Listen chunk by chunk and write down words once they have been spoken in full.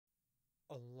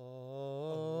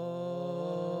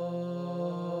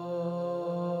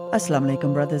Assalamu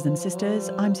alaikum, brothers and sisters.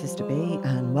 I'm Sister B,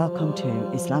 and welcome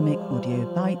to Islamic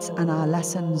Audio Bites and our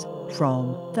lessons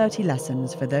from 30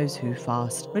 Lessons for Those Who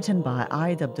Fast, written by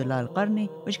Abdullah Qarni,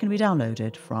 which can be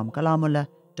downloaded from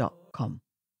kalamullah.com.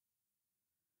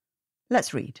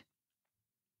 Let's read.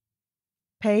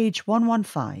 Page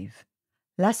 115,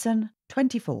 Lesson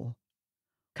 24.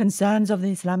 Concerns of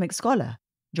the Islamic scholar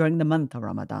during the month of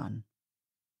Ramadan.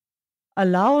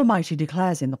 Allah Almighty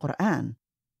declares in the Quran,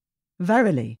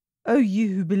 "Verily, O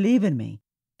you who believe in me,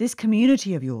 this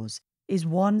community of yours is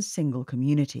one single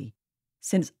community.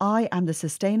 Since I am the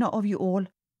sustainer of you all,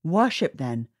 worship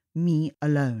then me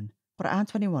alone." Quran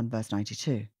 21 verse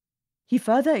 92. He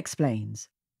further explains,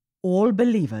 "All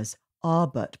believers are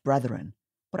but brethren."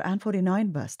 Quran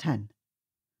 49 verse 10.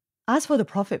 As for the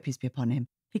Prophet, peace be upon him,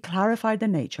 he clarified the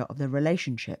nature of the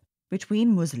relationship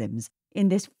between Muslims in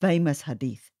this famous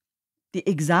hadith. The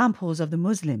examples of the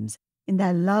Muslims in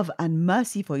their love and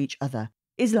mercy for each other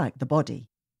is like the body.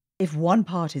 If one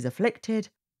part is afflicted,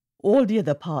 all the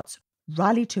other parts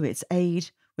rally to its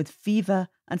aid with fever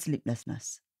and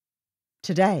sleeplessness.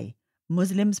 Today,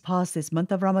 Muslims pass this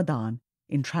month of Ramadan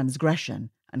in transgression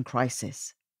and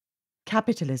crisis.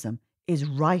 Capitalism is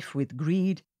rife with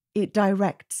greed. It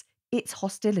directs its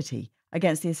hostility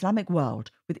against the Islamic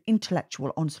world with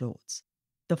intellectual onslaughts.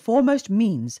 The foremost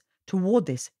means toward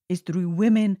this is through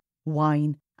women,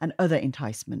 wine, and other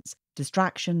enticements,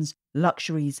 distractions,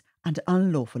 luxuries, and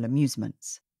unlawful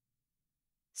amusements.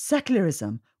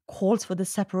 Secularism calls for the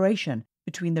separation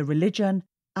between the religion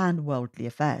and worldly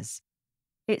affairs.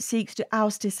 It seeks to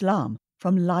oust Islam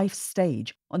from life's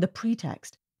stage on the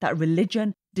pretext that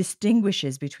religion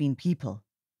distinguishes between people.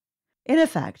 In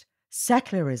effect,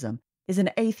 secularism is an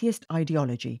atheist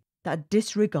ideology that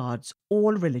disregards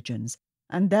all religions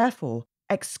and therefore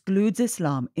excludes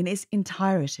Islam in its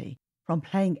entirety from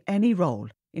playing any role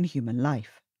in human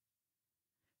life.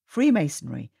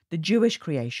 Freemasonry, the Jewish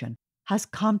creation, has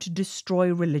come to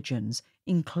destroy religions,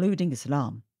 including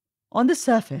Islam. On the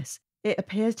surface, it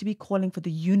appears to be calling for the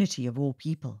unity of all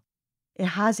people. It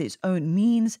has its own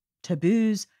means,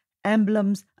 taboos,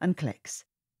 emblems, and cliques.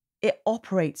 It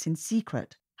operates in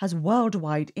secret, has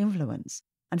worldwide influence,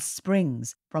 and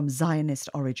springs from Zionist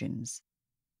origins.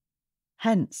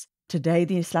 Hence, today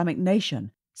the Islamic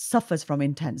nation suffers from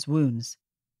intense wounds.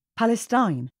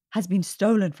 Palestine has been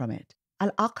stolen from it.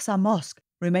 Al-Aqsa Mosque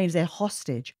remains a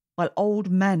hostage, while old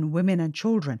men, women, and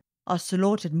children are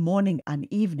slaughtered morning and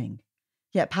evening.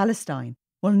 Yet Palestine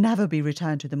will never be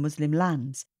returned to the Muslim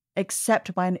lands,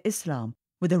 except by an Islam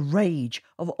with the rage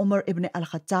of Umar ibn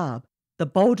al-Khattab, the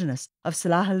boldness of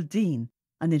Salah al-Din,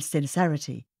 and the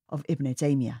sincerity of Ibn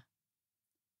Taymiyyah.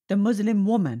 The Muslim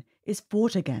woman is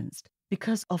fought against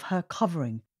because of her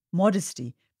covering,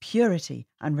 modesty, purity,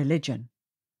 and religion.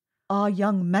 Our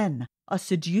young men are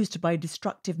seduced by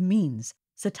destructive means,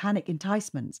 satanic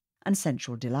enticements, and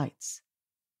sensual delights.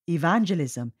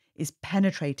 Evangelism is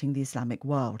penetrating the Islamic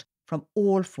world from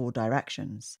all four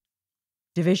directions.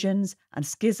 Divisions and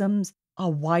schisms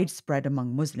are widespread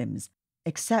among Muslims,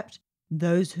 except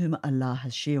those whom Allah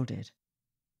has shielded.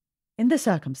 In the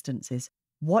circumstances,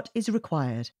 what is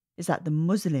required is that the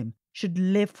Muslim should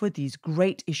live for these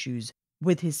great issues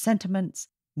with his sentiments,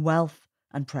 wealth,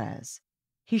 and prayers.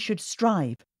 He should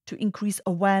strive to increase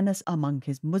awareness among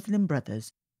his Muslim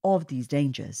brothers of these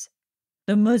dangers.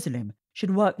 The Muslim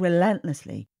should work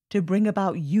relentlessly to bring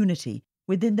about unity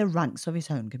within the ranks of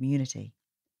his own community.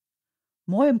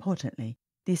 More importantly,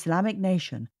 the Islamic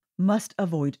nation must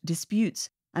avoid disputes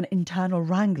and internal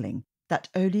wrangling that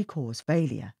only cause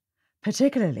failure,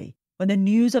 particularly when the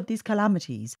news of these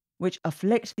calamities which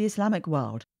afflict the Islamic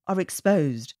world are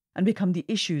exposed and become the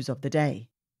issues of the day.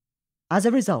 As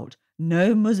a result,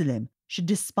 no Muslim should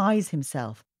despise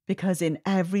himself because in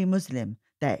every Muslim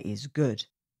there is good.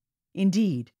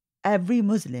 Indeed, every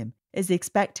Muslim is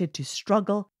expected to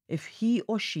struggle if he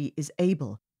or she is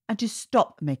able and to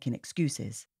stop making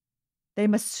excuses. They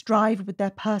must strive with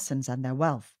their persons and their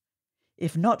wealth,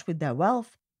 if not with their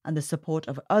wealth and the support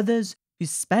of others who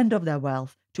spend of their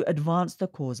wealth to advance the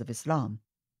cause of Islam.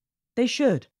 They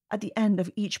should, at the end of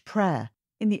each prayer,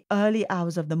 in the early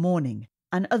hours of the morning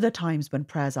and other times when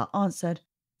prayers are answered,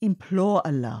 implore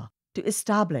Allah to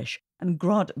establish and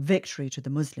grant victory to the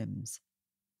Muslims.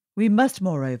 We must,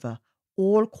 moreover,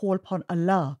 all call upon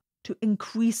Allah to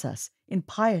increase us in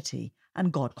piety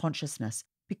and God consciousness,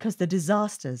 because the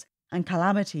disasters and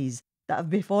calamities that have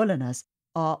befallen us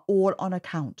are all on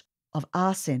account of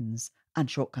our sins and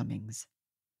shortcomings.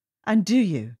 And do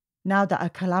you, now that a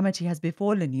calamity has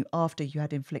befallen you after you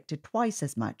had inflicted twice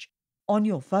as much on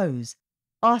your foes,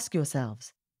 Ask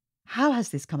yourselves, how has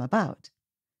this come about?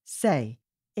 Say,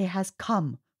 it has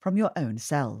come from your own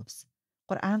selves.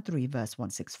 Quran 3 verse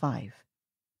 165.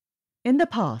 In the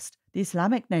past, the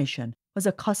Islamic nation was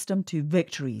accustomed to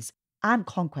victories and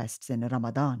conquests in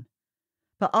Ramadan.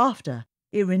 But after,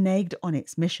 it reneged on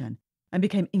its mission and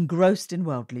became engrossed in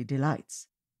worldly delights.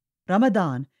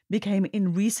 Ramadan became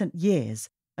in recent years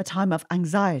a time of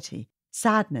anxiety,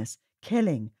 sadness,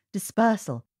 killing,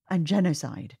 dispersal, and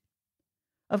genocide.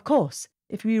 Of course,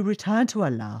 if we return to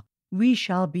Allah, we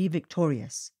shall be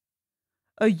victorious.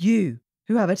 O you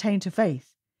who have attained to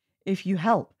faith, if you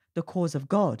help the cause of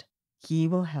God, He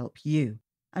will help you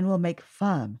and will make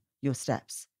firm your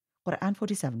steps. Quran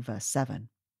 47 verse 7.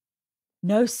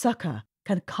 No succor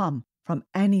can come from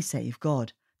any save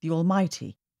God, the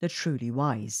Almighty, the truly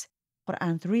wise.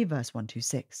 Quran 3 verse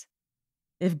 126.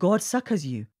 If God succors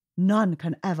you, none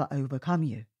can ever overcome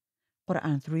you.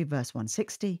 Quran 3 verse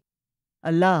 160.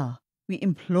 Allah, we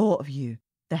implore of you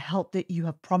the help that you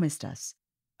have promised us.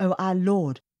 O our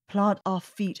Lord, plant our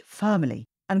feet firmly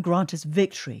and grant us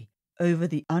victory over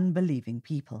the unbelieving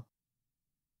people.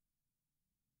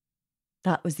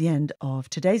 That was the end of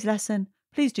today's lesson.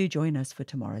 Please do join us for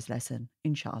tomorrow's lesson,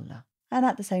 inshallah. And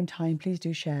at the same time, please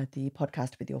do share the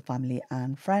podcast with your family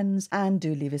and friends, and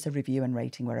do leave us a review and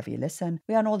rating wherever you listen.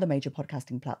 We are on all the major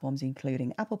podcasting platforms,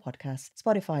 including Apple Podcasts,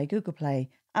 Spotify, Google Play,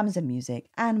 Amazon Music,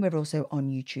 and we're also on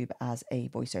YouTube as a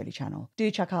voice-only channel. Do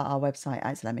check out our website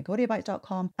at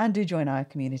IslamicAudioBytes.com, and do join our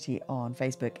community on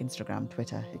Facebook, Instagram,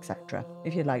 Twitter, etc.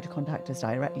 If you'd like to contact us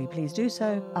directly, please do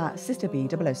so at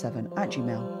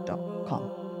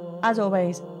sisterb007@gmail.com. As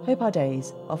always, hope our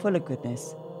days are full of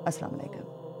goodness. Assalamu alaikum.